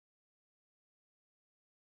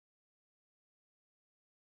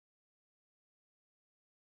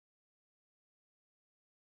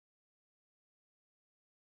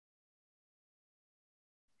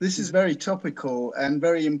This is very topical and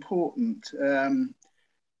very important.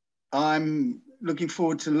 I'm looking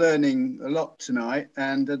forward to learning a lot tonight,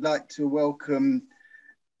 and I'd like to welcome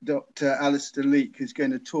Dr Alastair Leake, who's going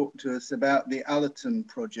to talk to us about the Allerton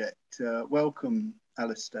Project. Welcome,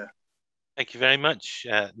 Alastair. Thank you very much,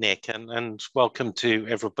 Nick, and welcome to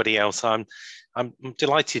everybody else. I'm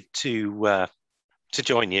delighted to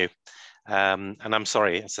join you, and I'm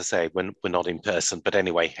sorry, as I say, we're not in person, but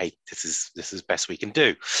anyway, hey, this is best we can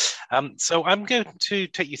do. So I'm going to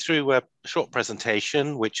take you through a short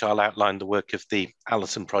presentation, which I'll outline the work of the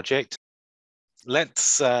Allerton Project.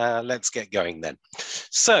 Let's get going then.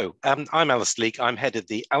 So I'm Alastair Leake. I'm head of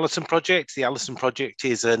the Allerton Project. The Allerton Project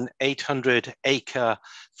is an 800-acre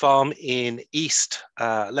farm in East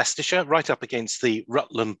Leicestershire, right up against the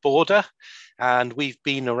Rutland border. And we've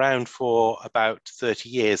been around for about 30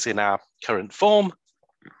 years in our current form.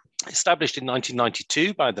 Established in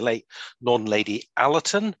 1992 by the late Lord and Lady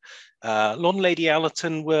Allerton. Lord and Lady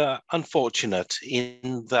Allerton were unfortunate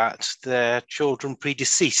in that their children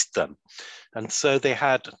predeceased them. And so they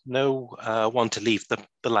had no one to leave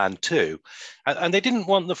the land to. And they didn't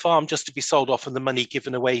want the farm just to be sold off and the money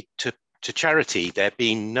given away to charity, there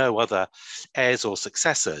being no other heirs or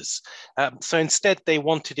successors. So instead, they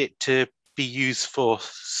wanted it to be used for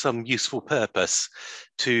some useful purpose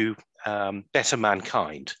to better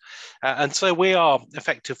mankind. And so we are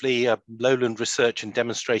effectively a lowland research and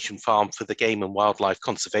demonstration farm for the Game and Wildlife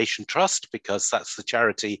Conservation Trust, because that's the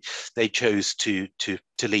charity they chose to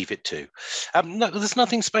leave it to. No, there's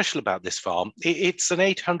nothing special about this farm. It's an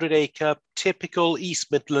 800-acre typical East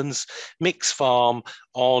Midlands mixed farm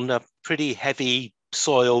on a pretty heavy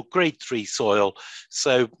soil, grade 3 soil,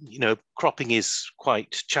 so cropping is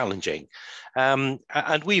quite challenging, and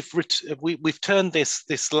we've turned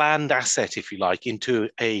this land asset, if you like, into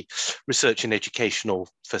a research and educational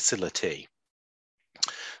facility.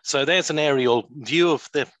 So there's an aerial view of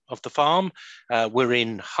the farm. We're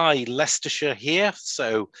in High Leicestershire here,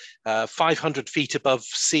 so 500 feet above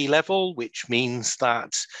sea level, which means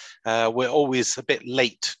that we're always a bit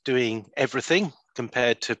late doing everything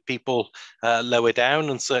compared to people lower down,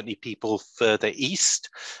 and certainly people further east.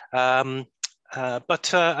 But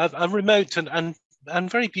a remote and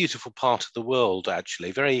very beautiful part of the world,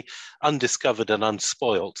 actually, very undiscovered and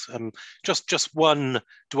unspoilt. Just one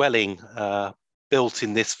dwelling built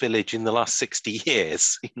in this village in the last 60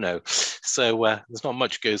 years, so there's not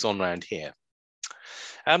much goes on around here.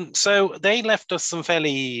 So they left us some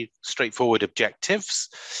fairly straightforward objectives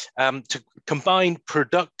to combine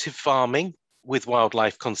productive farming with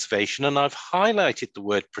wildlife conservation. And I've highlighted the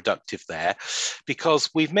word productive there because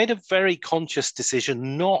we've made a very conscious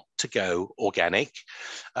decision not to go organic.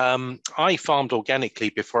 I farmed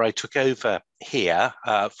organically before I took over here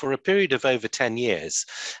for a period of over 10 years.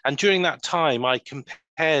 And during that time, I compared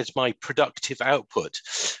my productive output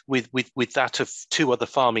with that of 2 other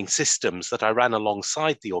farming systems that I ran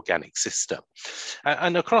alongside the organic system.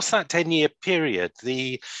 And across that 10-year period,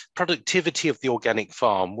 the productivity of the organic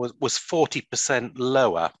farm was 40%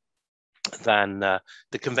 lower than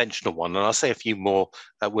the conventional one. And I'll say a few more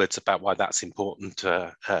words about why that's important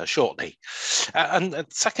shortly. And the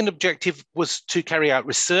second objective was to carry out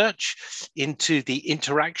research into the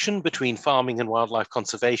interaction between farming and wildlife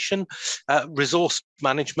conservation, resource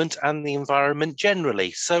management, and the environment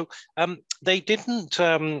generally. So they didn't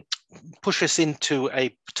push us into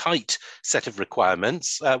a tight set of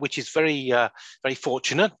requirements, which is very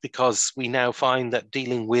fortunate, because we now find that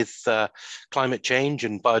dealing with climate change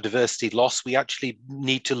and biodiversity loss, we actually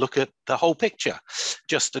need to look at the whole picture.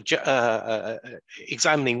 Just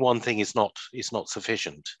examining one thing is not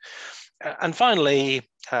sufficient. And finally,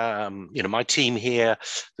 my team here,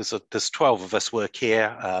 there's 12 of us work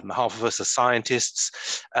here, half of us are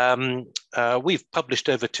scientists. We've published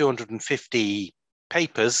over 250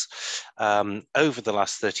 papers over the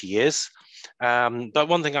last 30 years. But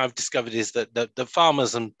one thing I've discovered is that the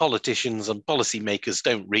farmers and politicians and policymakers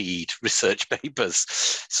don't read research papers.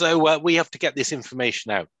 So we have to get this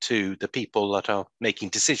information out to the people that are making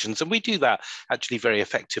decisions. And we do that actually very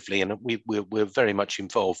effectively. And we're very much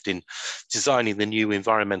involved in designing the new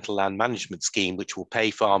environmental land management scheme, which will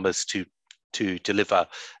pay farmers to deliver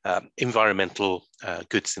environmental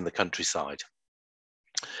goods in the countryside.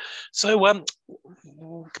 So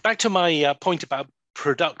back to my point about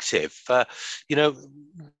productive.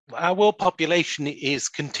 Our world population is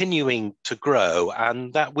continuing to grow,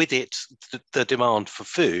 and that with it, the demand for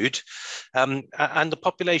food, and the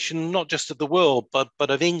population, not just of the world, but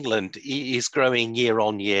of England, is growing year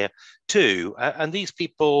on year too. And these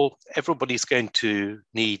people, everybody's going to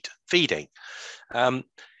need feeding.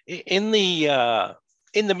 In the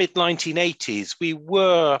in the mid-1980s, we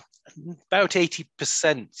were about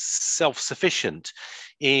 80% self-sufficient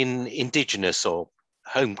in indigenous or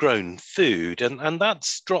homegrown food, and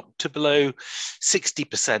that's dropped to below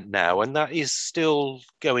 60% now, and that is still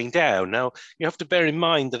going down. Now, you have to bear in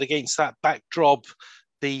mind that against that backdrop,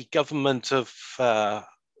 the government have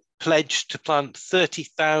pledged to plant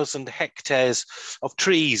 30,000 hectares of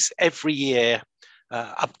trees every year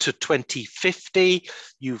up to 2050.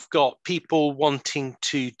 You've got people wanting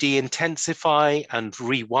to de-intensify and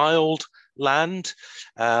rewild land.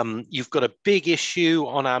 You've got a big issue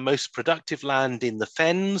on our most productive land in the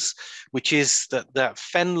fens, which is that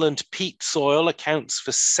fenland peat soil accounts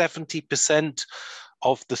for 70%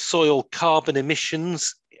 of the soil carbon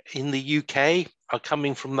emissions in the UK are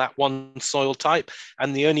coming from that one soil type.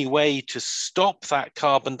 And the only way to stop that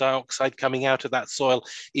carbon dioxide coming out of that soil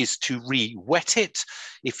is to re-wet it.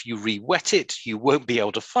 If you re-wet it, you won't be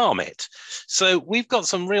able to farm it. So we've got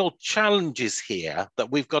some real challenges here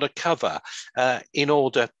that we've got to cover in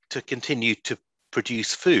order to continue to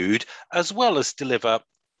produce food, as well as deliver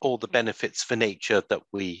all the benefits for nature that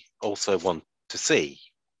we also want to see.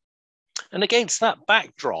 And against that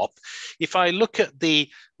backdrop, if I look at the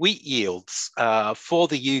wheat yields for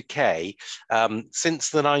the UK since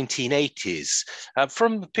the 1980s,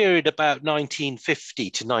 from the period about 1950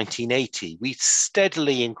 to 1980, we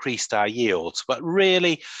steadily increased our yields. But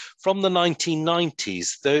really, from the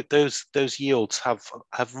 1990s, those yields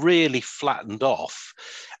have really flattened off.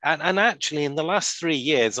 And actually, in the last 3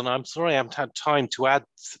 years, and I'm sorry I haven't had time to add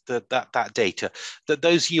that data, that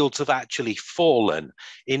those yields have actually fallen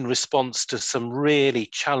in response to some really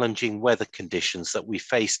challenging weather conditions that we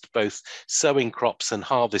faced, both sowing crops and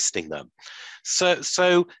harvesting them.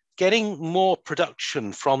 So getting more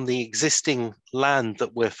production from the existing land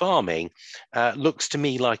that we're farming looks to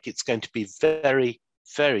me like it's going to be very,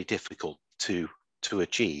 very difficult to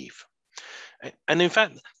achieve. And in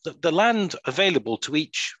fact, the land available to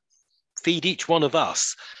feed each one of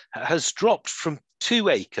us has dropped from 2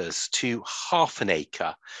 acres to half an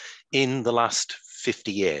acre in the last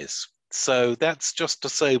 50 years. So that's just a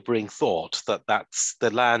sobering thought that that's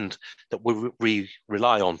the land that we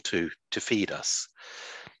rely on to feed us.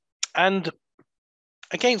 And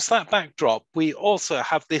against that backdrop, we also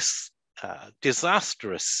have this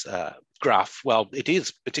disastrous graph. Well, it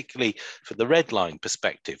is particularly for the red line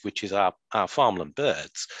perspective, which is our farmland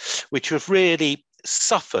birds, which have really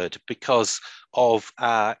suffered because of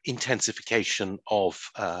intensification of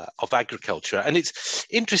agriculture. And it's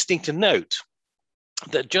interesting to note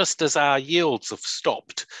that just as our yields have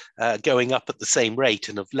stopped going up at the same rate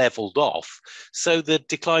and have leveled off, so the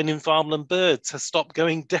decline in farmland birds has stopped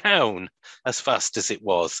going down as fast as it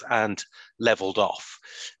was and leveled off.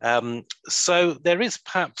 So there is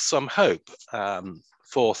perhaps some hope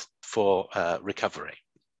for recovery.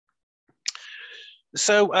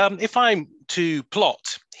 So if I'm to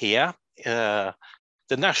plot here,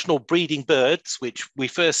 the national breeding birds, which we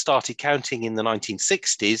first started counting in the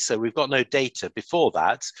 1960s, so we've got no data before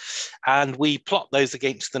that, and we plot those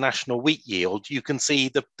against the national wheat yield, you can see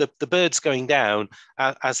the birds going down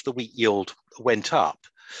as the wheat yield went up.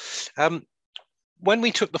 When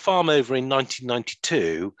we took the farm over in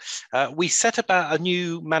 1992, we set about a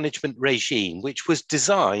new management regime, which was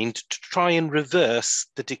designed to try and reverse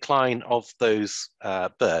the decline of those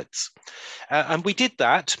birds. And we did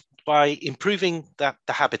that by improving the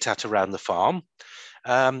habitat around the farm,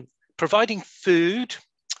 providing food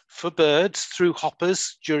for birds through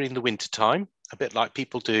hoppers during the wintertime, a bit like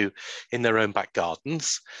people do in their own back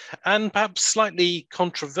gardens, and perhaps slightly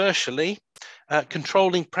controversially,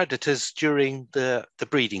 controlling predators during the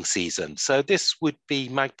breeding season. So this would be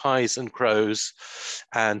magpies and crows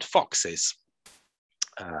and foxes.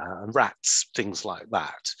 And rats, things like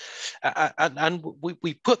that. And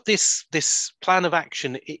we put this plan of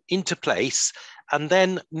action into place and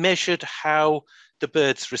then measured how the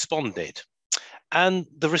birds responded. And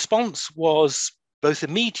the response was both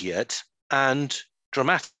immediate and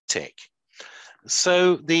dramatic.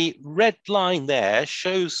 So the red line there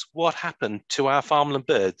shows what happened to our farmland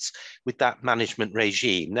birds with that management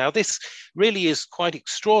regime. Now, this really is quite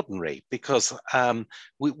extraordinary because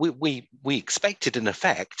we expected an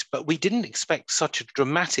effect, but we didn't expect such a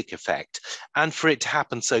dramatic effect and for it to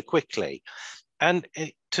happen so quickly. And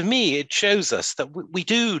to me, it shows us that we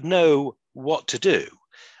do know what to do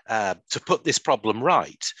to put this problem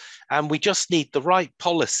right. And we just need the right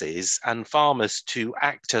policies and farmers to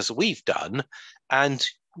act as we've done, and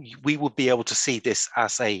we will be able to see this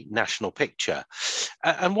as a national picture.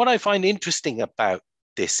 And what I find interesting about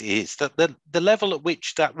this is that the level at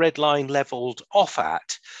which that red line leveled off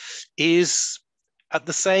at is at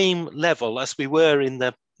the same level as we were in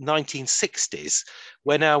the 1960s,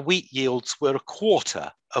 when our wheat yields were a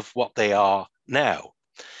quarter of what they are now.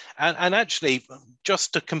 And actually,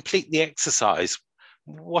 just to complete the exercise,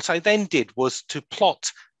 what I then did was to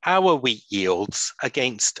plot our wheat yields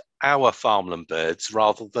against our farmland birds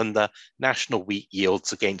rather than the national wheat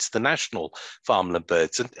yields against the national farmland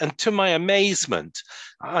birds. And to my amazement,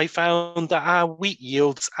 I found that our wheat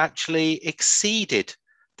yields actually exceeded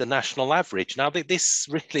the national average. Now, this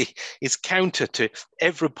really is counter to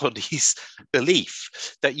everybody's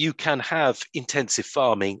belief that you can have intensive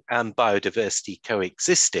farming and biodiversity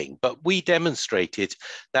coexisting, but we demonstrated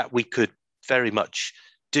that we could very much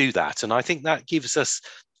do that. And I think that gives us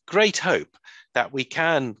great hope that we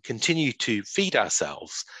can continue to feed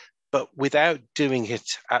ourselves, but without doing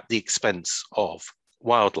it at the expense of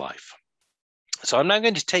wildlife. So I'm now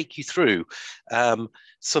going to take you through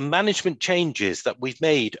some management changes that we've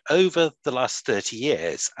made over the last 30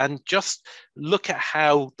 years and just look at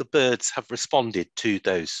how the birds have responded to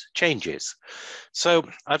those changes. So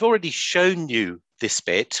I've already shown you this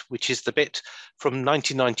bit, which is the bit from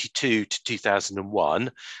 1992 to 2001.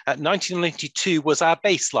 1992 was our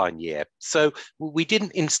baseline year. So we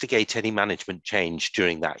didn't instigate any management change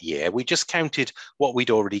during that year. We just counted what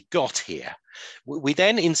we'd already got here. We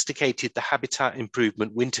then instigated the habitat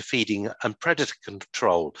improvement, winter feeding and predator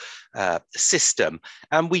control system,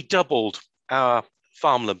 and we doubled our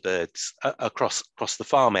farmland birds across the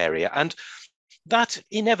farm area. And that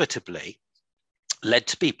inevitably led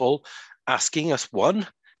to people asking us one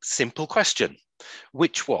simple question,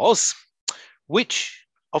 which was, which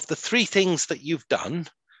of the three things that you've done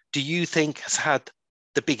do you think has had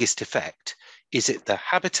the biggest effect? Is it the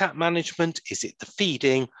habitat management? Is it the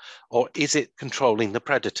feeding? Or is it controlling the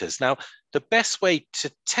predators? Now, the best way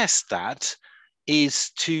to test that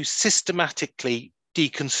is to systematically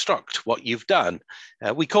deconstruct what you've done.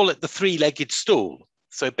 We call it the three-legged stool.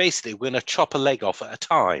 So basically, we're going to chop a leg off at a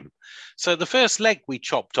time. So the first leg we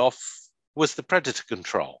chopped off was the predator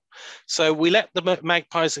control. So we let the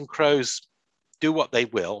magpies and crows do what they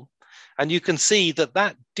will. And you can see that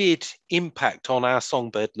that did impact on our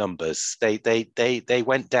songbird numbers. They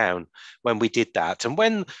went down when we did that. And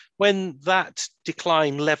when that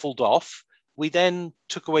decline leveled off, we then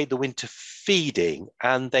took away the winter feeding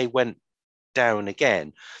and they went down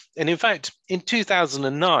again. And in fact, in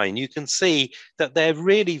 2009, you can see that they're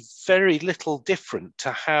really very little different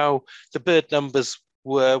to how the bird numbers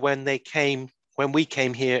were when we came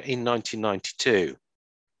here in 1992.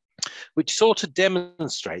 Which sort of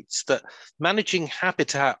demonstrates that managing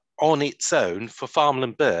habitat on its own for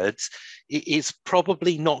farmland birds is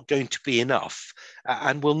probably not going to be enough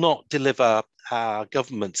and will not deliver our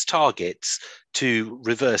government's targets to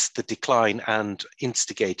reverse the decline and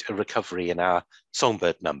instigate a recovery in our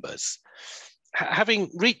songbird numbers.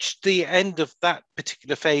 Having reached the end of that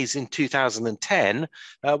particular phase in 2010,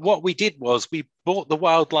 what we did was we brought the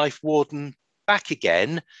wildlife warden back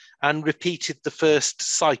again and repeated the first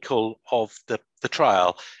cycle of the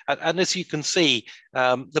trial. And as you can see,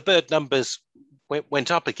 the bird numbers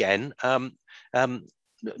went up again,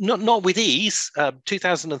 not with ease.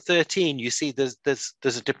 2013, you see there's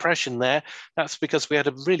a depression there. That's because we had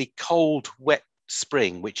a really cold, wet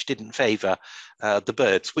spring, which didn't favor the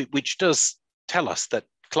birds, which does tell us that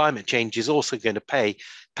climate change is also going to play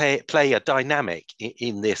a dynamic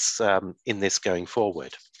in this going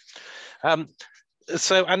forward. And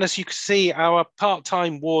as you can see, our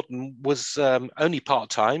part-time warden was only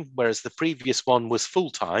part-time, whereas the previous one was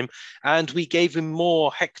full-time, and we gave him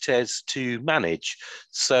more hectares to manage.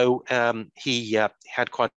 So he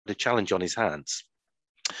had quite a challenge on his hands.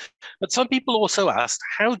 But some people also asked,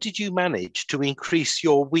 how did you manage to increase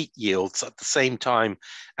your wheat yields at the same time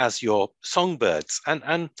as your songbirds?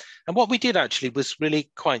 And what we did actually was really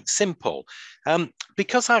quite simple.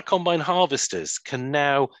 Because our combine harvesters can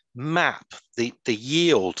now map the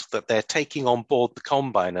yield that they're taking on board the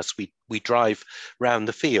combine as we drive around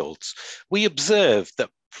the fields, we observed that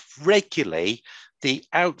regularly the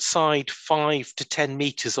outside 5 to 10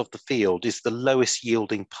 meters of the field is the lowest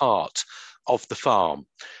yielding part of the farm.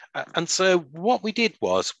 And so what we did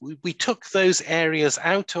was we took those areas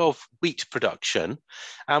out of wheat production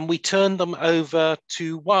and we turned them over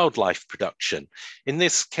to wildlife production. In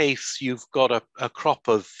this case, you've got a crop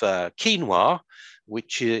of quinoa,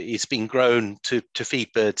 which is being grown to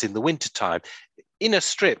feed birds in the wintertime, in a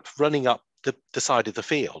strip running up the side of the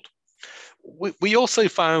field. We also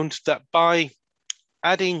found that by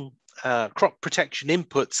adding crop protection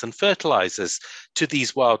inputs and fertilizers to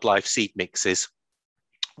these wildlife seed mixes,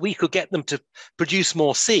 we could get them to produce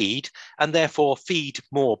more seed and therefore feed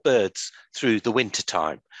more birds through the winter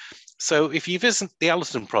time. So if you visit the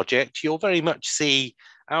Allerton Project, you'll very much see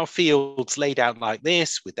our fields laid out like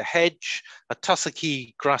this, with a hedge, a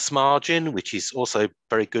tussocky grass margin, which is also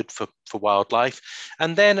very good for wildlife,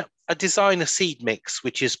 and then a designer seed mix,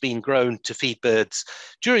 which has been grown to feed birds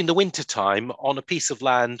during the winter time on a piece of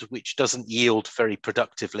land which doesn't yield very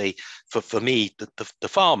productively for me, the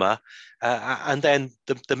farmer, and then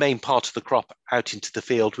the main part of the crop out into the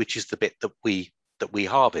field, which is the bit that we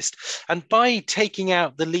harvest. And by taking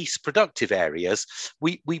out the least productive areas,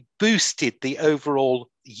 we boosted the overall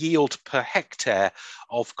yield per hectare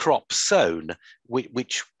of crops sown,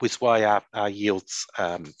 which was why our yields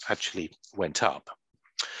actually went up.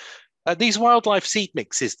 These wildlife seed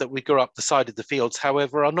mixes that we grow up the side of the fields,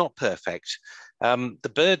 however, are not perfect.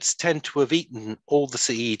 The birds tend to have eaten all the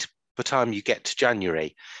seed by the time you get to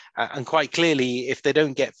January. And quite clearly, if they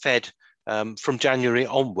don't get fed from January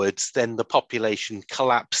onwards, then the population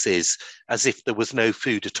collapses as if there was no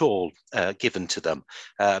food at all given to them.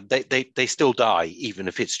 They still die, even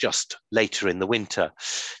if it's just later in the winter.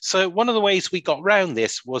 So one of the ways we got around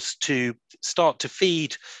this was to start to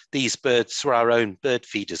feed these birds through our own bird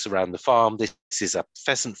feeders around the farm. This is a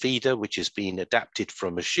pheasant feeder, which has been adapted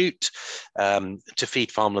from a chute to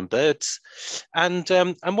feed farmland birds. And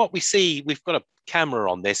what we see, we've got a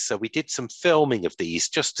camera on this, so we did some filming of these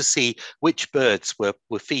just to see which birds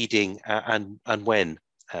were feeding and when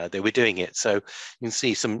they were doing it. So you can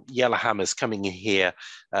see some yellowhammers coming in here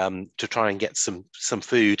to try and get some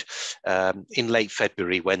food in late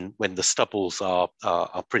February when the stubbles are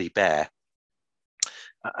pretty bare.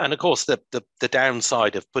 And of course, the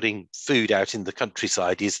downside of putting food out in the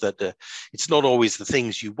countryside is that it's not always the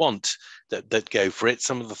things you want that go for it.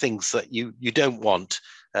 Some of the things that you don't want,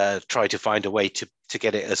 try to find a way to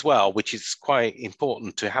get it as well, which is quite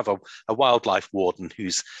important to have a wildlife warden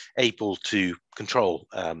who's able to control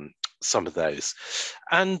some of those.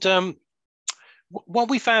 And what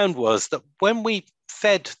we found was that when we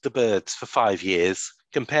fed the birds for 5 years,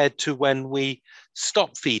 compared to when we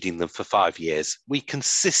stopped feeding them for 5 years, we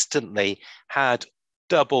consistently had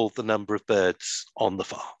double the number of birds on the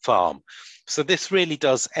farm. So this really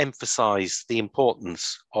does emphasize the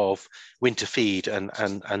importance of winter feed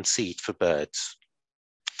and seed for birds.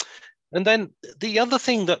 And then the other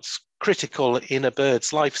thing that's critical in a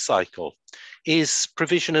bird's life cycle is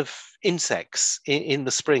provision of insects in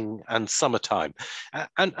the spring and summertime.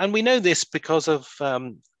 And we know this because of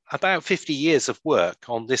about 50 years of work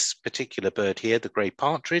on this particular bird here, the grey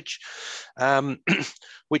partridge,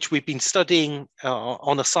 which we've been studying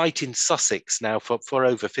on a site in Sussex now for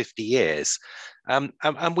over 50 years. And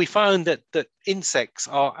we found that insects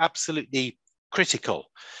are absolutely critical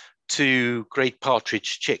to grey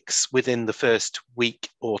partridge chicks within the first week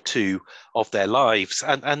or two of their lives.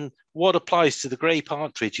 And what applies to the grey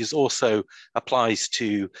partridge is also applies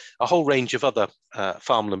to a whole range of other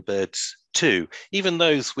farmland birds too. Even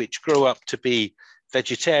those which grow up to be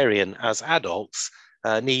vegetarian as adults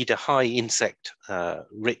need a high insect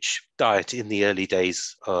rich diet in the early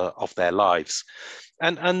days of their lives.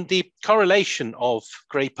 And the correlation of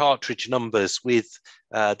grey partridge numbers with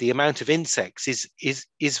the amount of insects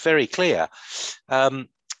is very clear.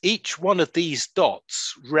 Each one of these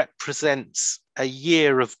dots represents a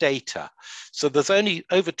year of data. So there's only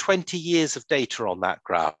over 20 years of data on that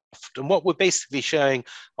graph. And what we're basically showing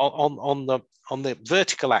on the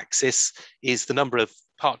vertical axis is the number of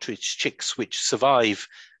partridge chicks which survive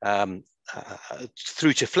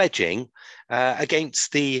through to fledging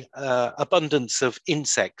against the abundance of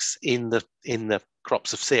insects in the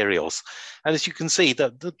crops of cereals. And as you can see,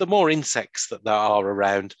 the more insects that there are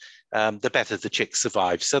around, the better the chicks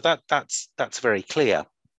survive. So that's very clear.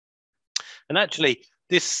 And actually,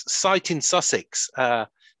 this site in Sussex,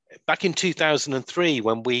 back in 2003,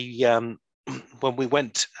 when we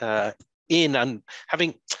went in and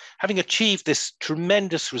having achieved this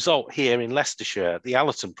tremendous result here in Leicestershire, the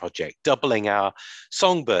Allerton Project, doubling our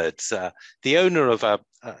songbirds, the owner of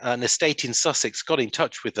an estate in Sussex got in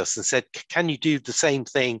touch with us and said, can you do the same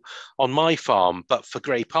thing on my farm, but for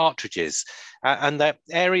grey partridges? And that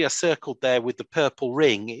area circled there with the purple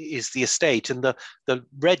ring is the estate. And the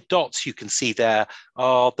red dots you can see there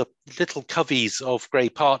are the little coveys of grey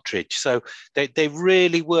partridge. So they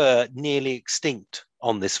really were nearly extinct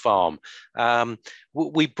on this farm.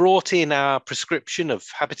 We brought in our prescription of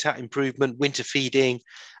habitat improvement, winter feeding,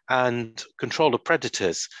 and control of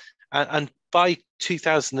predators. And by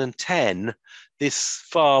 2010, this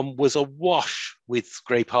farm was awash with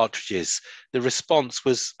grey partridges. The response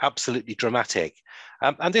was absolutely dramatic.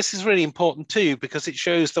 And this is really important too, because it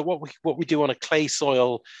shows that what we do on a clay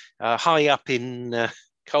soil high up in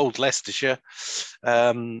cold Leicestershire,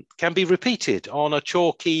 can be repeated on a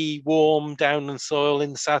chalky, warm downland soil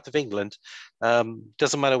in the south of England.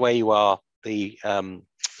 Doesn't matter where you are, the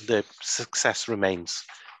success remains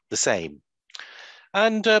the same.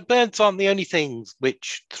 And birds aren't the only things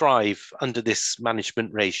which thrive under this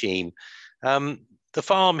management regime. The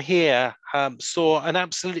farm here saw an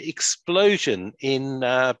absolute explosion in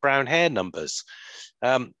brown hare numbers.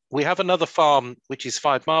 We have another farm which is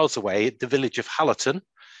 5 miles away, the village of Allerton.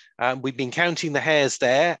 We've been counting the hares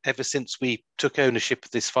there ever since we took ownership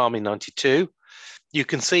of this farm in '92. You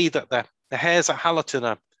can see that the hares at Allerton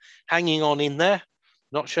are hanging on in there,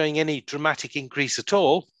 not showing any dramatic increase at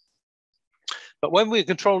all. But when we were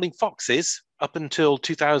controlling foxes up until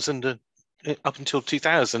 2000,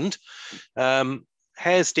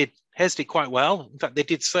 hares did quite well. In fact, they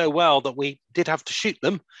did so well that we did have to shoot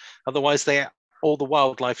them. Otherwise, they ate all the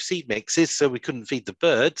wildlife seed mixes, so we couldn't feed the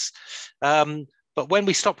birds. But when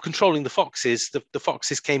we stopped controlling the foxes, the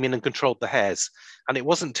foxes came in and controlled the hares. And it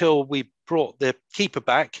wasn't until we brought the keeper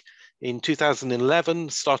back in 2011,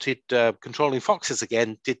 started controlling foxes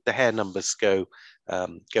again, did the hare numbers go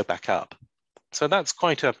back up. So that's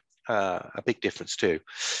quite a big difference too.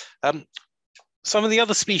 Some of the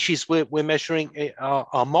other species we're measuring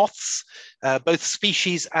are moths, both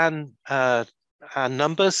species and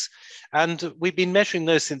numbers. And we've been measuring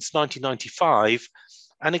those since 1995.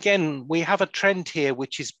 And again, we have a trend here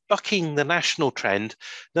which is bucking the national trend.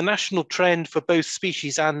 The national trend for both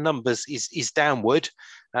species and numbers is downward.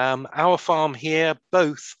 Our farm here,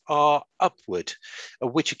 both are upward,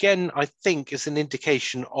 which again, I think is an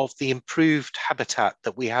indication of the improved habitat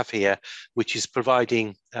that we have here, which is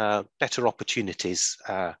providing better opportunities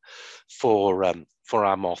for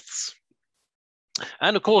our moths.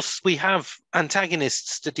 And of course, we have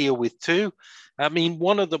antagonists to deal with too. I mean,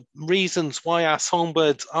 one of the reasons why our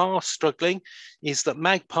songbirds are struggling is that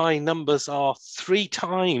magpie numbers are 3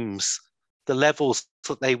 times the levels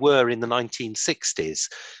that they were in the 1960s.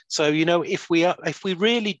 So, you know, if we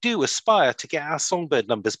really do aspire to get our songbird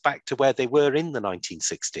numbers back to where they were in the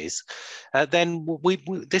 1960s, then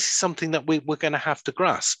this is something that we're going to have to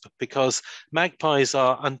grasp, because magpies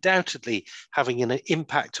are undoubtedly having an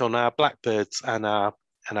impact on our blackbirds and our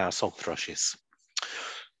song thrushes.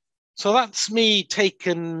 So that's me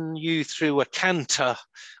taking you through a canter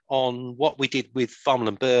on what we did with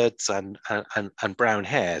farmland birds and brown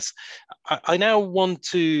hares. I now want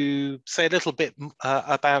to say a little bit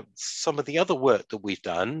about some of the other work that we've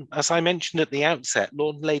done. As I mentioned at the outset,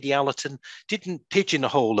 Lord and Lady Allerton didn't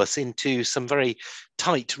pigeonhole us into some very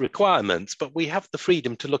tight requirements, but we have the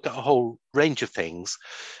freedom to look at a whole range of things.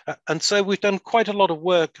 And so we've done quite a lot of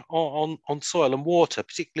work on soil and water,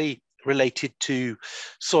 particularly related to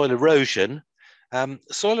soil erosion.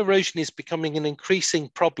 Soil erosion is becoming an increasing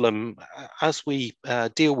problem as we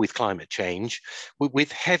deal with climate change.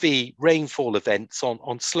 With heavy rainfall events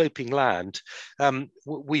on sloping land,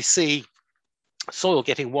 we see soil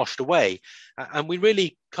getting washed away, and we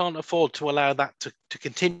really can't afford to allow that to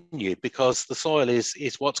continue, because the soil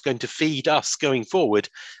is what's going to feed us going forward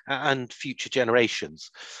and future generations.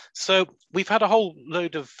 So we've had a whole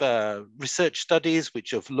load of research studies which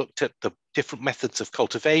have looked at the different methods of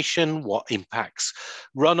cultivation, what impacts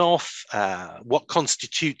runoff, what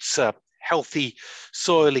constitutes healthy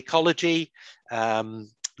soil ecology,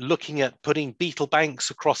 looking at putting beetle banks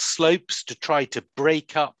across slopes to try to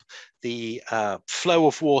break up the flow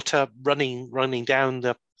of water running down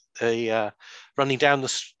the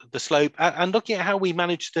slope, and looking at how we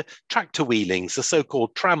manage the tractor wheelings, the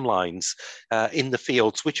so-called tram lines in the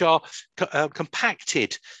fields, which are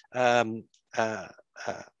compacted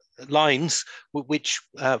lines which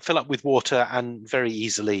fill up with water and very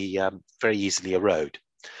easily erode.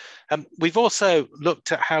 We've also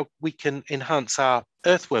looked at how we can enhance our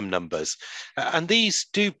earthworm numbers, and these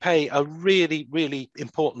do play a really, really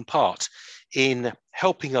important part in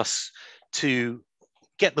helping us to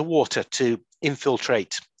get the water to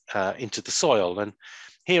infiltrate into the soil. And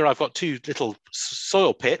here I've got 2 little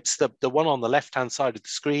soil pits. The one on the left-hand side of the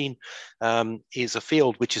screen is a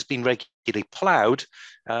field which has been regularly ploughed,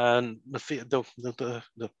 and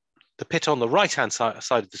the pit on the right-hand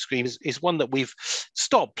side of the screen is one that we've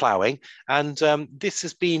stopped ploughing, and this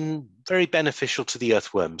has been very beneficial to the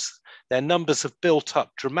earthworms. Their numbers have built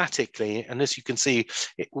up dramatically, and as you can see,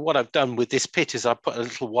 what I've done with this pit is I've put a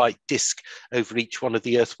little white disc over each one of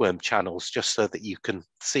the earthworm channels, just so that you can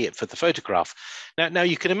see it for the photograph. Now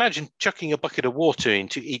you can imagine chucking a bucket of water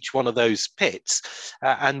into each one of those pits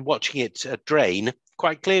and watching it drain.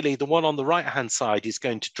 Quite clearly, the one on the right-hand side is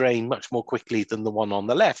going to drain much more quickly than the one on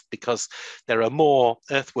the left, because there are more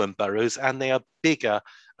earthworm burrows and they are bigger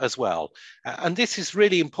as well. And this is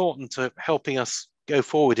really important to helping us go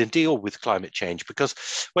forward and deal with climate change, because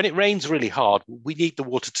when it rains really hard, we need the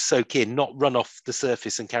water to soak in, not run off the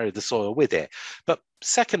surface and carry the soil with it. But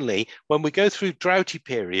secondly, when we go through droughty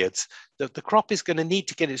periods, the crop is going to need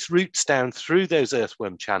to get its roots down through those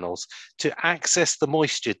earthworm channels to access the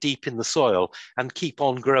moisture deep in the soil and keep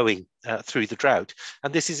on growing through the drought.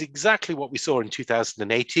 And this is exactly what we saw in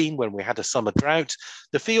 2018 when we had a summer drought.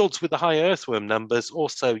 The fields with the high earthworm numbers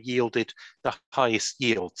also yielded the highest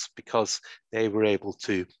yields because they were able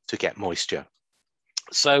to get moisture.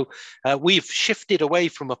 So we've shifted away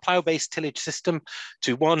from a plough-based tillage system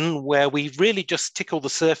to one where we really just tickle the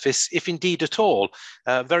surface, if indeed at all.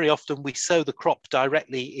 Very often we sow the crop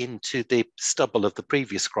directly into the stubble of the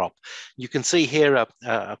previous crop. You can see here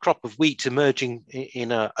a crop of wheat emerging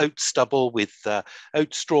in an oat stubble with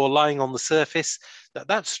oat straw lying on the surface.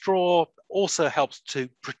 That straw also helps to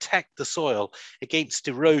protect the soil against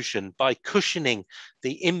erosion by cushioning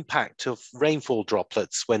the impact of rainfall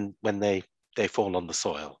droplets when they fall on the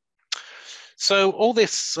soil. So all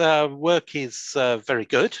this work is very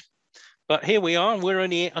good, but here we are, we're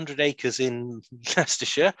only 800 acres in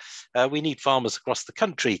Leicestershire. We need farmers across the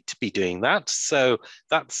country to be doing that. So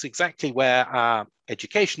that's exactly where our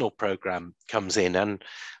educational program comes in. And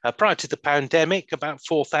prior to the pandemic, about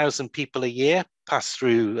 4,000 people a year pass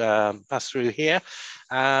through here,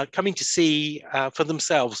 coming to see for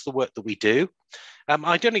themselves the work that we do.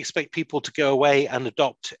 I don't expect people to go away and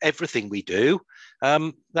adopt everything we do.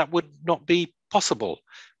 That would not be possible.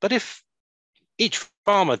 But if each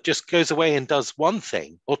farmer just goes away and does one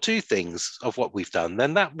thing or two things of what we've done,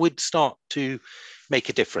 then that would start to make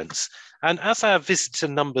a difference. And as our visitor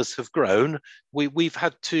numbers have grown, we've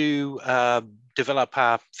had to develop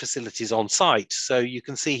our facilities on site. So you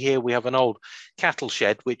can see here we have an old cattle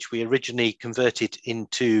shed, which we originally converted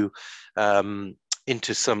into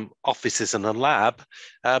some offices and a lab,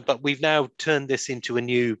 but we've now turned this into a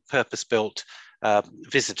new purpose-built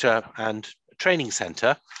visitor and training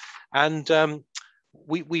centre. And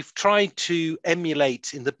we've tried to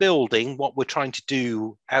emulate in the building what we're trying to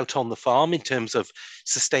do out on the farm in terms of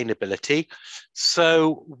sustainability.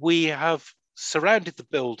 So we have surrounded the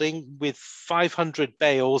building with 500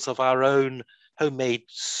 bales of our own homemade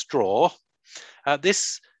straw.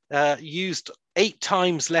 This used 8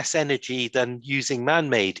 times less energy than using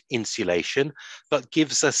man-made insulation, but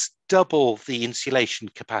gives us double the insulation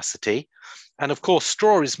capacity. And of course,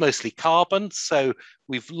 straw is mostly carbon, so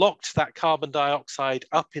we've locked that carbon dioxide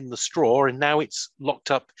up in the straw, and now it's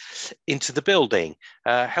locked up into the building,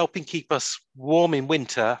 helping keep us warm in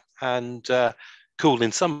winter and cool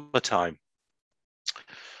in summertime.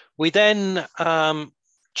 We then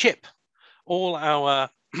chip all our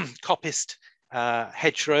coppiced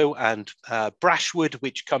hedgerow and brushwood,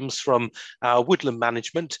 which comes from our woodland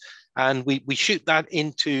management, and we shoot that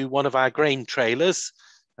into one of our grain trailers.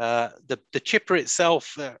 The chipper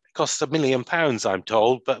itself costs £1 million, I'm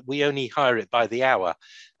told, but we only hire it by the hour.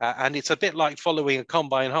 And it's a bit like following a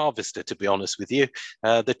combine harvester, to be honest with you.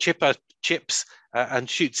 The chipper chips and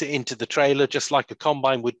shoots it into the trailer, just like a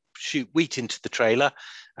combine would shoot wheat into the trailer.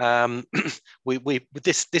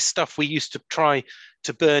 This stuff we used to try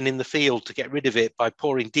to burn in the field to get rid of it by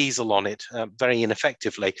pouring diesel on it very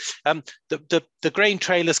ineffectively. The grain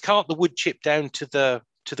trailers cart the wood chip down to the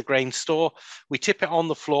grain store. We tip it on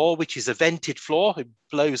the floor, which is a vented floor. It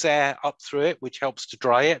blows air up through it, which helps to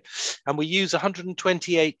dry it. And we use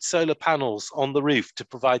 128 solar panels on the roof to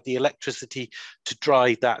provide the electricity to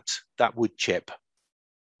dry that wood chip.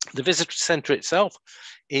 The visitor centre itself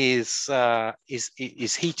is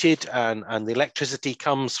heated, and the electricity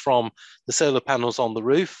comes from the solar panels on the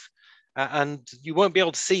roof. And you won't be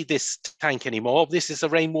able to see this tank anymore. This is a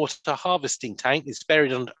rainwater harvesting tank. It's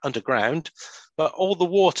buried underground, but all the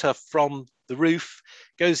water from the roof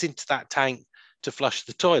goes into that tank to flush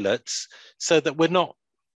the toilets, so that we're not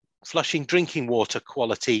flushing drinking water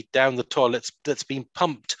quality down the toilets that's been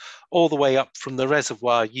pumped all the way up from the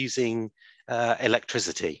reservoir using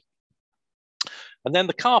electricity. And then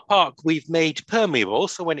the car park we've made permeable,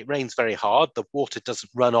 so when it rains very hard, the water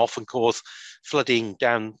doesn't run off and cause flooding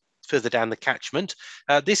further down the catchment.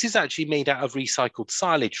 This is actually made out of recycled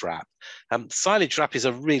silage wrap. Silage wrap is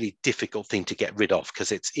a really difficult thing to get rid of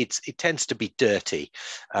because it tends to be dirty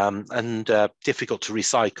and difficult to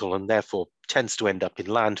recycle, and therefore tends to end up in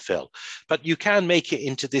landfill. But you can make it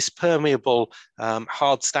into this permeable,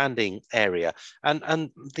 hard standing area.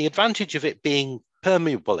 And the advantage of it being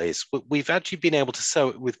permeable is we've actually been able to sow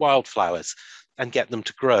it with wildflowers and get them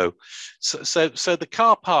to grow. So the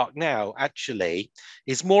car park now actually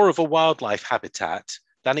is more of a wildlife habitat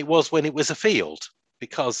than it was when it was a field.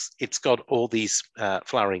 because it's got all these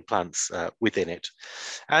flowering plants within it.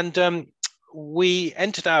 And we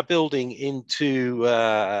entered our building into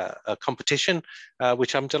a competition,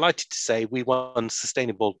 which I'm delighted to say we won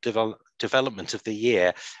Sustainable Development of the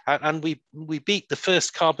Year, and we beat the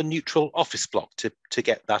first carbon neutral office block to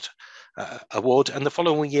get that award. And the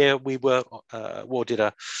following year we were awarded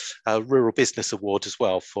a Rural Business Award as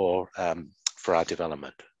well for our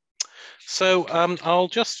development. So I'll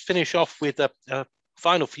just finish off with a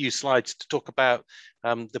final few slides to talk about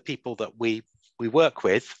the people that we work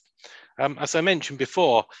with. As I mentioned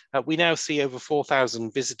before, we now see over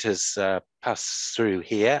 4,000 visitors pass through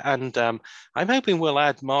here, and I'm hoping we'll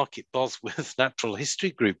add Market Bosworth Natural History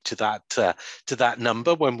Group to that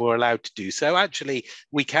number when we're allowed to do so. Actually,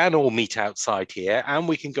 we can all meet outside here, and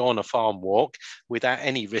we can go on a farm walk without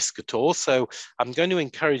any risk at all. So I'm going to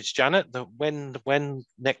encourage Janet that when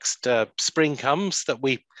next spring comes, that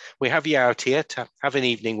we have you out here to have an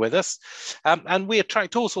evening with us, and we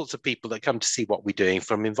attract all sorts of people that come to see what we're doing,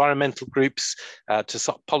 from environmental groups to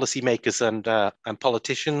policymakers and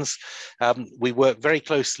politicians. We work very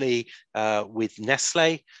closely with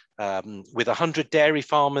Nestle, with 100 dairy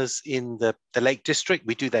farmers in the Lake District.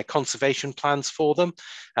 We do their conservation plans for them.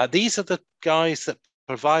 These are the guys that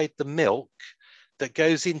provide the milk that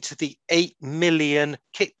goes into the 8 million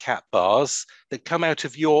Kit Kat bars that come out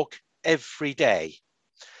of York every day.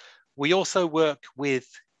 We also work with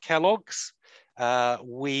Kellogg's.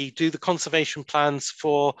 We do the conservation plans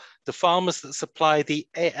for the farmers that supply the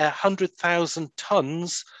 100,000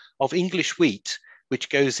 tons of English wheat, which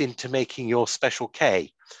goes into making your Special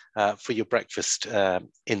K for your breakfast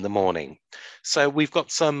in the morning. So we've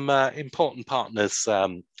got some important partners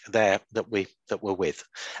there that we're with,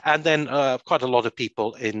 and then quite a lot of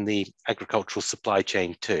people in the agricultural supply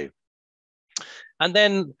chain too. And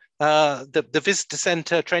then the visitor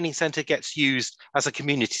centre, training centre gets used as a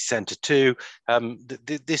community centre too.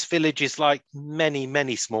 This village is like many,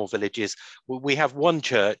 many small villages. We have one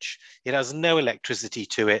church. It has no electricity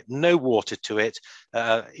to it, no water to it.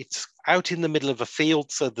 It's out in the middle of a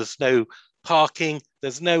field, so there's no parking,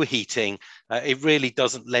 there's no heating. It really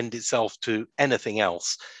doesn't lend itself to anything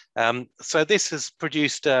else. So this has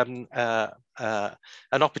produced an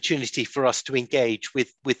opportunity for us to engage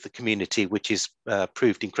with the community, which has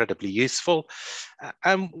proved incredibly useful.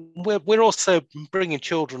 And we're also bringing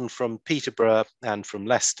children from Peterborough and from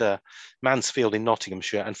Leicester, Mansfield in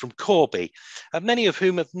Nottinghamshire, and from Corby, many of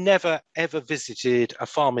whom have never ever visited a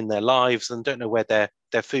farm in their lives and don't know where their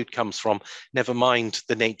food comes from, never mind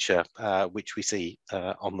the nature which we see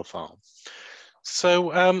on the farm.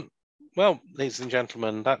 So well, ladies and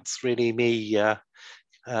gentlemen, that's really me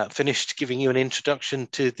finished giving you an introduction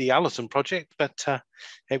to the Allerton Project, but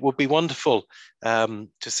it would be wonderful to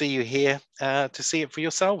see you here, to see it for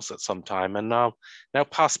yourselves at some time. And I'll now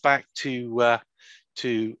pass back to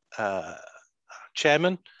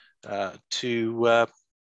Chairman to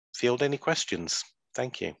field any questions.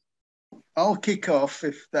 Thank you. I'll kick off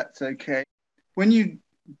if that's okay. When you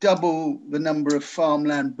double the number of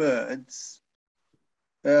farmland birds,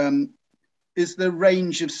 is the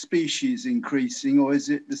range of species increasing, or is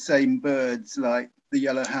it the same birds like the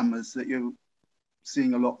yellowhammers that you're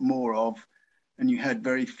seeing a lot more of and you had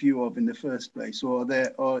very few of in the first place, or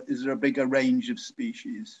is there a bigger range of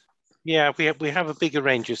species? Yeah, we have a bigger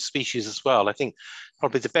range of species as well. I think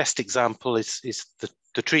probably the best example is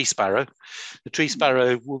the tree sparrow. The tree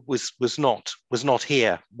sparrow was not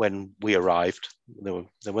here when we arrived.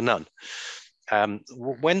 There were none.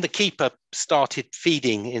 When the keeper started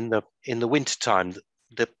feeding in the wintertime,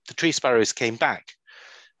 the tree sparrows came back,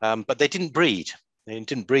 but they didn't breed. They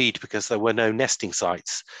didn't breed because there were no nesting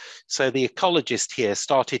sites. So the ecologist here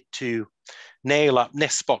started to nail up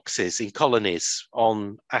nest boxes in colonies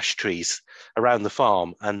on ash trees around the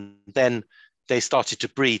farm, and then they started to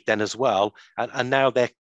breed then as well, and now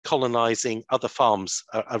they're colonizing other farms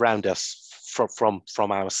around us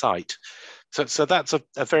from our site. So that's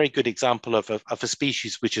a very good example of a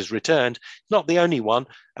species which has returned. Not the only one.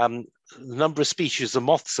 The number of species of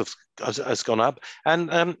moths has gone up,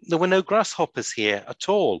 and there were no grasshoppers here at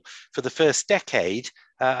all for the first decade,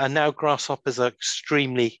 and now grasshoppers are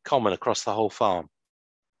extremely common across the whole farm.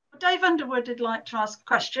 Well, Dave Underwood would like to ask a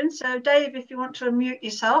question. So Dave, if you want to unmute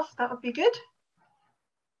yourself, that would be good.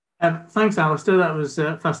 Thanks, Alastair. That was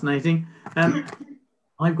fascinating.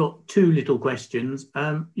 I've got two little questions.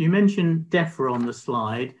 You mentioned DEFRA on the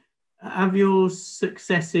slide. Have your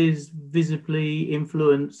successes visibly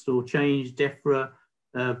influenced or changed DEFRA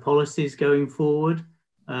policies going forward,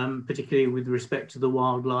 particularly with respect to the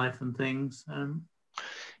wildlife and things?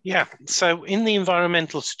 Yeah, so in the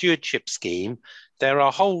environmental stewardship scheme, there are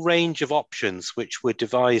a whole range of options which were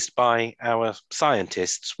devised by our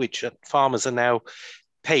scientists, which farmers are now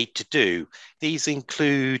paid to do. These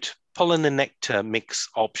include pollen and nectar mix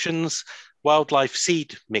options, wildlife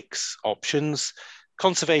seed mix options,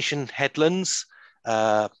 conservation headlands,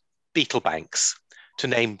 beetle banks, to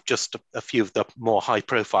name just a few of the more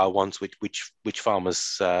high-profile ones which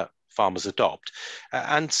farmers adopt.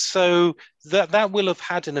 And so that will have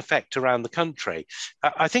had an effect around the country.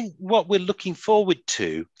 I think what we're looking forward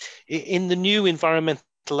to in the new environmental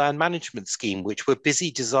land management scheme, which we're busy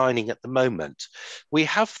designing at the moment, we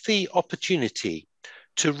have the opportunity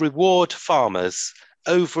to reward farmers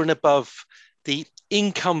over and above the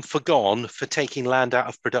income forgone for taking land out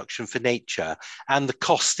of production for nature and the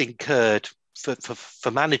cost incurred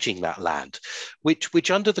for managing that land,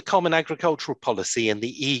 which under the Common Agricultural Policy and the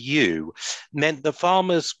EU meant that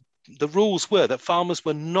the rules were that farmers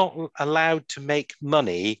were not allowed to make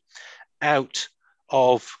money out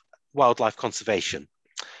of wildlife conservation.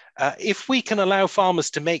 If we can allow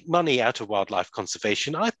farmers to make money out of wildlife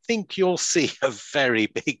conservation, I think you'll see a very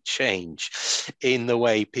big change in the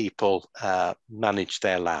way people manage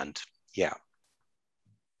their land. Yeah.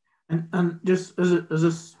 And just as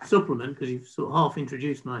a supplement, because you've sort of half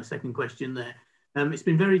introduced my second question there, it's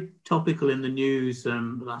been very topical in the news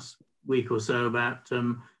the last week or so about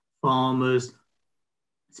farmers,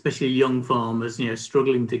 especially young farmers,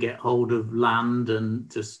 struggling to get hold of land and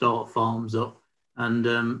to start farms up, and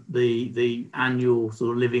the annual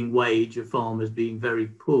sort of living wage of farmers being very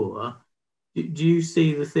poor. Do you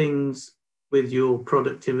see the things with your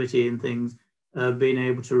productivity and things being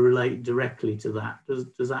able to relate directly to that?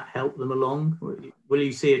 Does that help them along? Will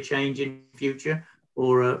you see a change in future,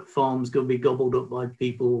 or farms going to be gobbled up by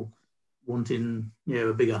people wanting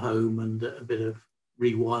a bigger home and a bit of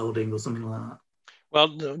rewilding or something like that? Well,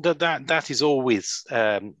 that is always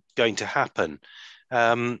going to happen.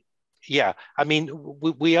 Yeah, I mean,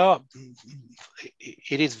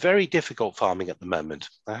 it is very difficult farming at the moment.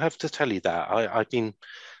 I have to tell you that.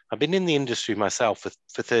 I've been in the industry myself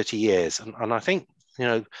for 30 years, and I think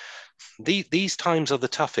these times are the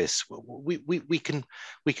toughest. We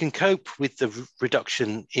can cope with the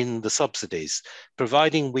reduction in the subsidies,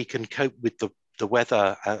 providing we can cope with the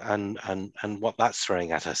weather and what that's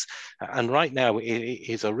throwing at us. And right now it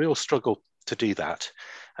is a real struggle to do that.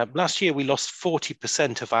 Last year we lost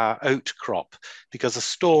 40% of our oat crop because a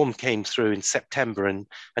storm came through in September and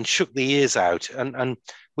shook the ears out, and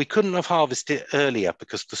we couldn't have harvested it earlier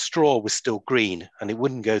because the straw was still green and it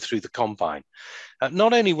wouldn't go through the combine.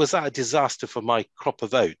 Not only was that a disaster for my crop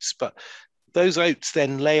of oats, but those oats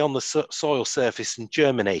then lay on the soil surface and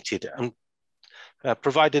germinated and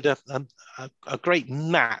provided a great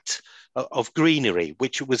mat of greenery,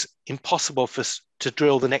 which it was impossible for us to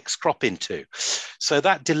drill the next crop into. So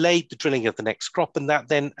that delayed the drilling of the next crop, and that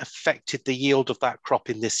then affected the yield of that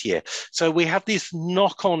crop in this year. So we have this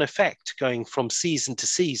knock-on effect going from season to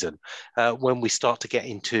season when we start to get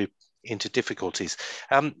into difficulties.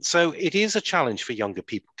 So it is a challenge for younger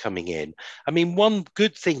people coming in. I mean, one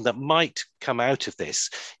good thing that might come out of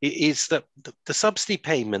this is that the subsidy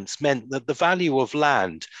payments meant that the value of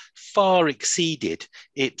land far exceeded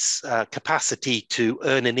its capacity to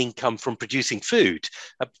earn an income from producing food.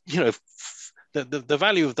 The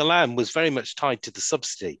value of the land was very much tied to the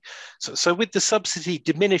subsidy. So with the subsidy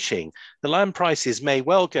diminishing, the land prices may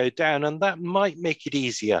well go down, and that might make it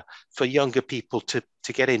easier for younger people to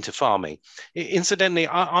get into farming. Incidentally,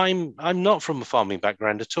 I'm not from a farming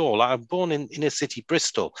background at all. I'm born in inner city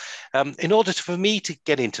Bristol. In order for me to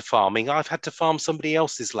get into farming, I've had to farm somebody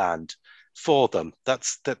else's land for them.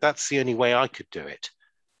 That's the only way I could do it.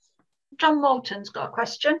 John Moulton's got a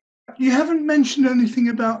question. You haven't mentioned anything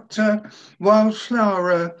about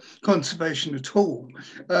wildflower conservation at all.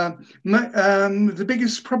 The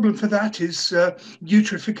biggest problem for that is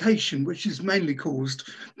eutrophication, which is mainly caused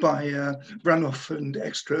by runoff and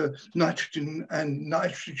extra nitrogen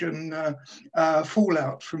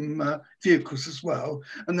fallout from vehicles as well.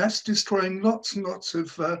 And that's destroying lots and lots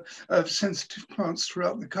of sensitive plants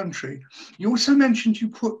throughout the country. You also mentioned you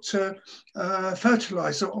put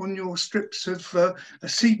fertilizer on your strips of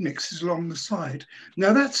seed mixes along the side.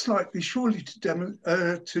 Now that's likely surely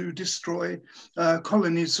to destroy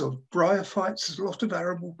colonies of bryophytes. There's a lot of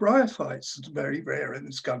arable bryophytes that are very rare in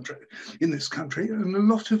this country, and a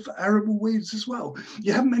lot of arable weeds as well.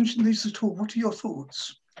 You haven't mentioned these at all. What are your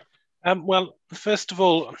thoughts? Well, first of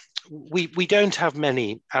all, we don't have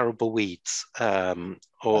many arable weeds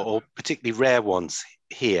or particularly rare ones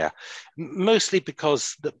here, mostly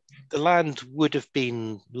because the land would have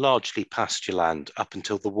been largely pasture land up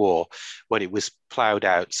until the war, when it was ploughed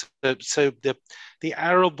out. So the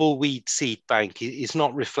arable weed seed bank is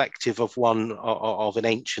not reflective of of an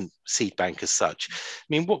ancient seed bank as such. I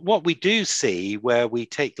mean, what we do see where we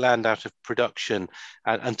take land out of production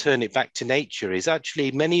and turn it back to nature is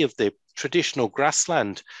actually many of the traditional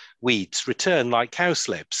grassland weeds return, like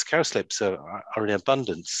cowslips. Cowslips are in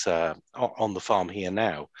abundance on the farm here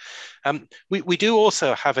now. We do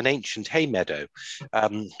also have an ancient hay meadow,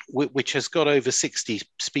 which has got over 60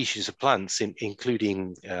 species of plants,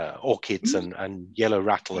 including orchids and yellow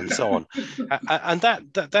rattle and so on. And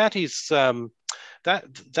that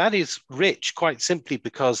is rich quite simply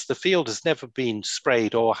because the field has never been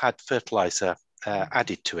sprayed or had fertilizer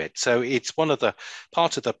added to it. So it's one of the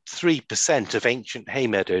part of the 3% of ancient hay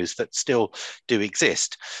meadows that still do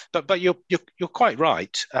exist. But you're quite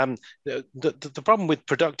right. The problem with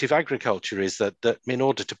productive agriculture is that in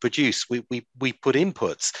order to produce, we put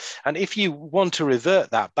inputs, and if you want to revert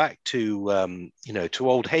that back to to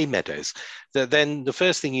old hay meadows, then the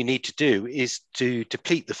first thing you need to do is to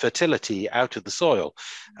deplete the fertility out of the soil,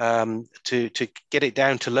 to get it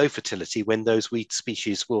down to low fertility when those weed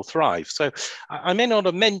species will thrive. So I may not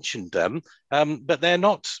have mentioned them, but they're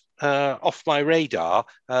not off my radar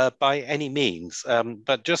by any means,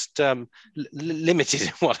 but just limited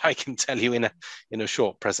in what I can tell you in a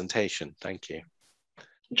short presentation. Thank you.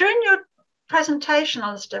 During your presentation,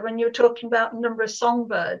 Alastair, when you were talking about a number of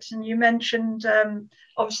songbirds, and you mentioned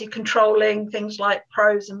obviously controlling things like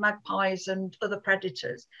crows and magpies and other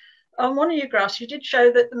predators, on one of your graphs you did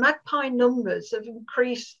show that the magpie numbers have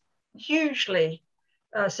increased hugely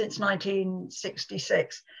since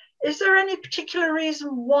 1966. Is there any particular reason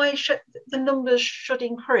why the numbers should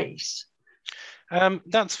increase?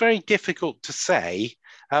 That's very difficult to say.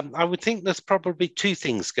 I would think there's probably two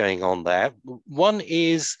things going on there. One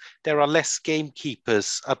is there are less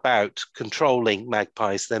gamekeepers about controlling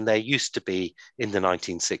magpies than there used to be in the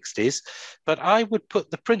 1960s. But I would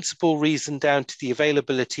put the principal reason down to the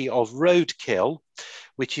availability of roadkill,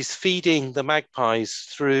 which is feeding the magpies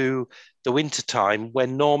through the wintertime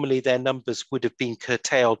when normally their numbers would have been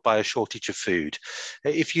curtailed by a shortage of food.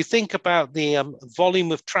 If you think about the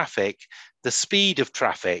volume of traffic, the speed of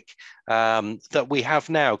traffic that we have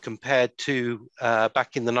now compared to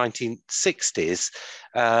back in the 1960s,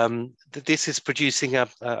 this is producing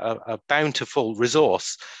a bountiful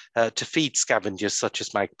resource to feed scavengers such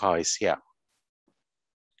as magpies. Yeah.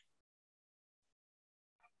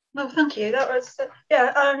 No, thank you. That was,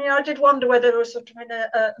 yeah, I mean, I did wonder whether there was sort of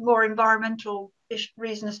a more environmental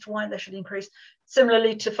reason as to why they should increase.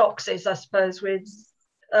 Similarly to foxes, I suppose, with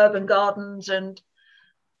urban gardens and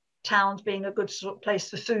towns being a good sort of place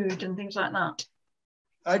for food and things like that.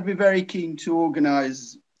 I'd be very keen to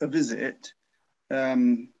organise a visit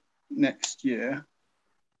next year.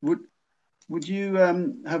 Would you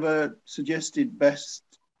have a suggested best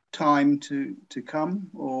time to come,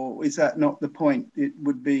 or is that not the point? It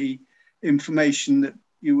would be information that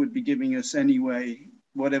you would be giving us anyway,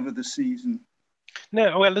 whatever the season.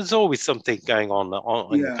 No, well, there's always something going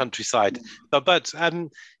on in the countryside, but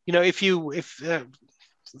if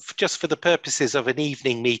just for the purposes of an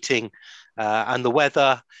evening meeting and the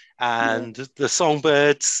weather and the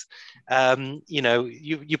songbirds,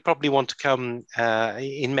 you probably want to come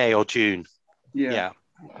in May or June. Yeah.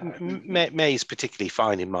 May is particularly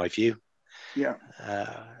fine in my view. Yeah.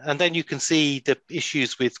 And then you can see the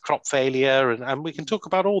issues with crop failure, and we can talk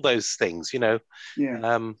about all those things, Yeah.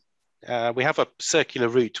 We have a circular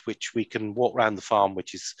route which we can walk around the farm,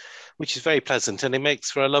 which is very pleasant, and it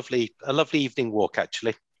makes for a lovely evening walk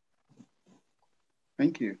actually.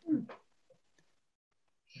 Thank you.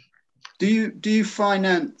 Do you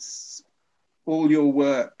finance all your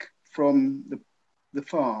work from the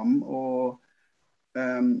farm, or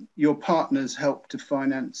your partners help to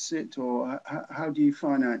finance it, or how do you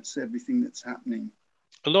finance everything that's happening?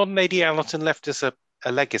 Lord and Lady Allerton left us a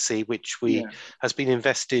legacy which has been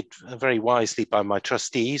invested very wisely by my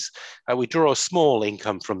trustees. We draw a small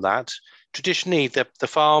income from that. Traditionally, the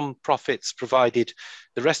farm profits provided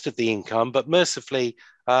the rest of the income, but mercifully,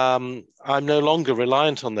 I'm no longer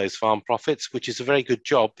reliant on those farm profits, which is a very good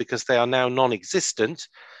job because they are now non-existent.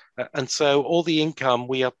 And so all the income,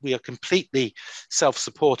 we are completely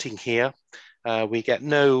self-supporting here. We get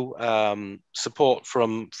no support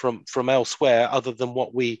from elsewhere other than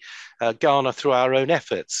what we garner through our own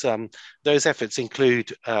efforts. Those efforts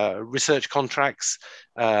include research contracts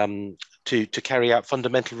to carry out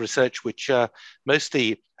fundamental research, which are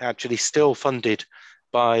mostly actually still funded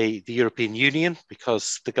by the European Union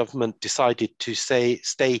because the government decided to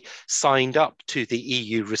stay signed up to the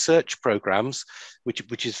EU research programs,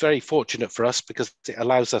 which is very fortunate for us because it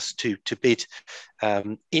allows us to bid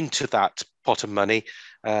into that pot of money,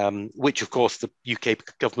 which of course the UK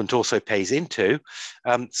government also pays into.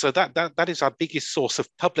 So that is our biggest source of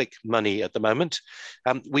public money at the moment.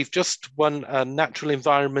 We've just won a Natural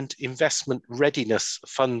Environment Investment Readiness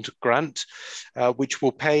Fund grant, which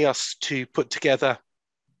will pay us to put together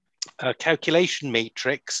a calculation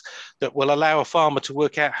matrix that will allow a farmer to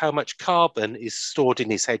work out how much carbon is stored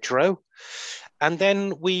in his hedgerow. And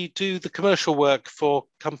then we do the commercial work for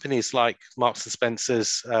companies like Marks and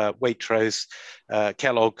Spencer's, Waitrose,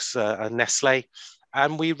 Kellogg's, and Nestle.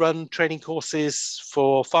 And we run training courses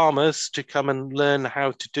for farmers to come and learn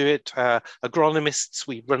how to do it. Agronomists,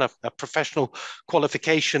 we run a professional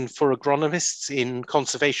qualification for agronomists in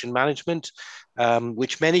conservation management,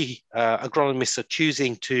 which many agronomists are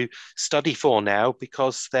choosing to study for now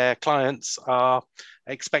because their clients are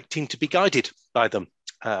expecting to be guided by them.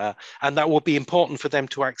 And that will be important for them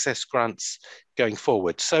to access grants going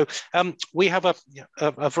forward. So we have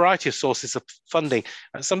a variety of sources of funding,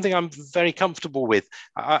 something I'm very comfortable with.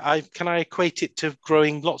 Can I equate it to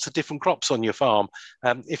growing lots of different crops on your farm?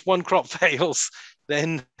 If one crop fails,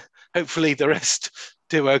 then hopefully the rest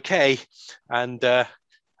do okay, and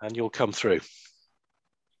you'll come through.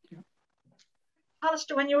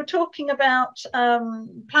 Alastair, when you were talking about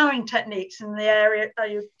ploughing techniques in the area,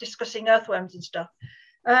 you're discussing earthworms and stuff.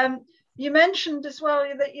 You mentioned as well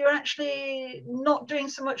that you're actually not doing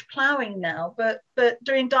so much ploughing now, but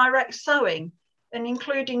doing direct sowing and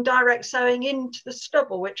including direct sowing into the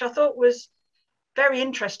stubble, which I thought was very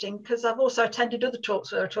interesting because I've also attended other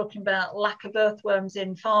talks where they're talking about lack of earthworms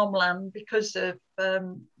in farmland because of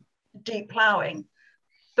deep ploughing.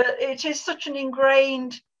 But it is such an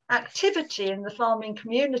ingrained activity in the farming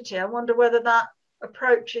community. I wonder whether that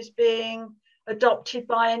approach is being adopted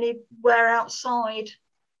by anywhere outside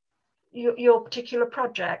your particular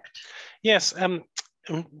project. Yes, back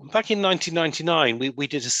in 1999, we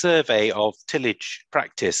did a survey of tillage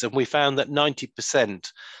practice, and we found that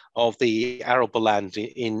 90% of the arable land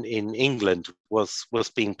in England was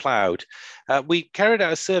being ploughed. We carried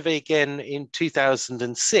out a survey again in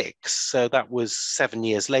 2006, so that was 7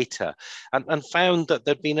 years later, and found that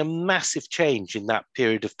there'd been a massive change in that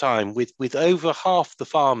period of time, with over half the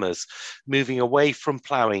farmers moving away from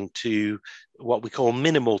ploughing to what we call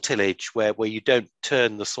minimal tillage, where you don't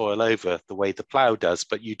turn the soil over the way the plough does,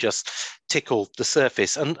 but you just tickle the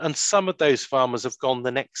surface. And some of those farmers have gone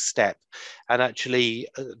the next step and actually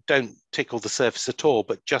don't tickle the surface at all,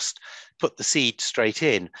 but just put the seed straight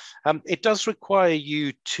in. It does require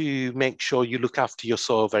you to make sure you look after your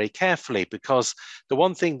soil very carefully, because the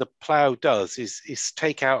one thing the plough does is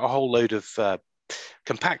take out a whole load of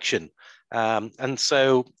compaction. And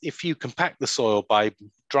so if you compact the soil by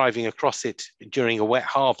driving across it during a wet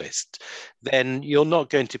harvest, then you're not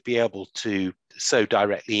going to be able to sow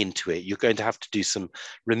directly into it. You're going to have to do some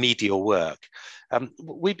remedial work.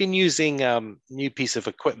 We've been using a new piece of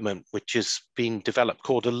equipment which has been developed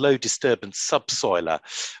called a low disturbance subsoiler,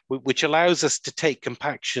 which allows us to take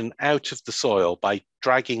compaction out of the soil by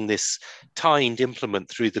dragging this tined implement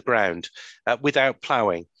through the ground without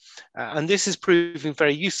ploughing. And this is proving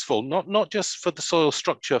very useful, not just for the soil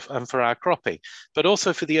structure and for our cropping, but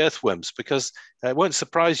also for the earthworms, because it won't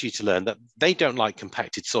surprise you to learn that they don't like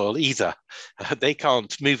compacted soil either. They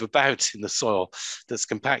can't move about in the soil that's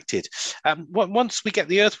compacted. Once we get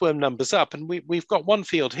the earthworm numbers up, and we've got one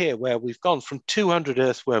field here where we've gone from 200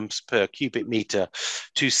 earthworms per cubic meter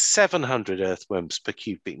to 700 earthworms per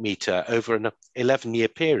cubic meter over an 11-year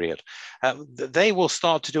period. They will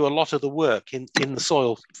start to do a lot of the work in the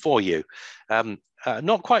soil for you.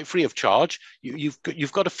 Not quite free of charge.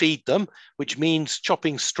 You've got to feed them, which means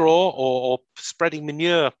chopping straw or spreading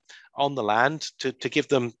manure on the land to give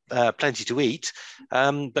them plenty to eat.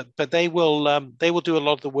 But they will do a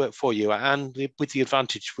lot of the work for you, and with the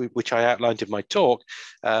advantage which I outlined in my talk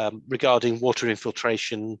regarding water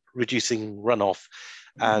infiltration, reducing runoff,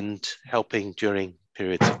 and helping during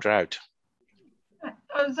periods of drought.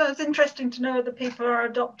 So it's interesting to know that people are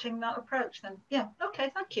adopting that approach then. Yeah,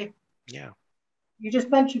 okay, thank you. Yeah. You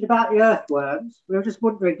just mentioned about the earthworms. We were just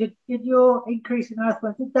wondering, did your increase in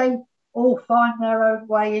earthworms, did they all find their own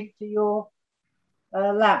way into your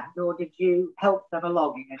land, or did you help them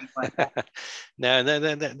along in any way? No,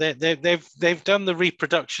 they've done the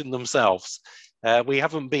reproduction themselves. We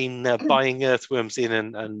haven't been buying earthworms in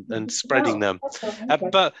and spreading them.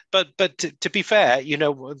 But to be fair, you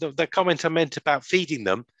know, the comment I meant about feeding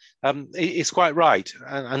them is quite right.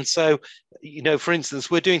 And so, you know, for instance,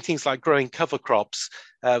 we're doing things like growing cover crops.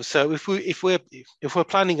 So if we're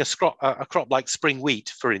planting a crop like spring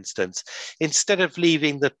wheat, for instance, instead of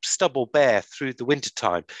leaving the stubble bare through the winter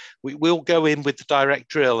time, we'll go in with the direct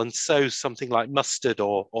drill and sow something like mustard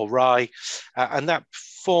or rye, and that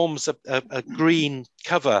forms a green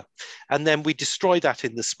cover, and then we destroy that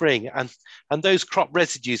in the spring, and those crop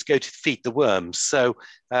residues go to feed the worms. So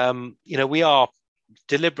you know, we are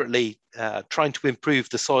deliberately trying to improve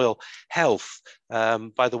the soil health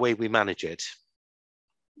by the way we manage it.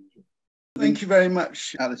 Thank you very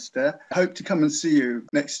much, Alastair. I hope to come and see you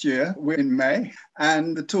next year. We're in May,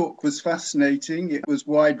 and the talk was fascinating. It was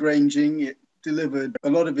wide-ranging. It delivered a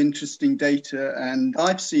lot of interesting data, and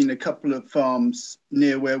I've seen a couple of farms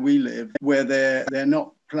near where we live where they're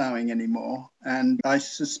not ploughing anymore, and I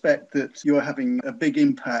suspect that you're having a big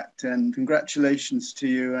impact, and congratulations to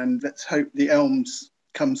you, and let's hope the elms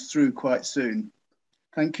comes through quite soon.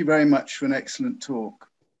 Thank you very much for an excellent talk.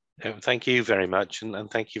 Thank you very much,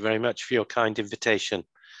 and thank you very much for your kind invitation.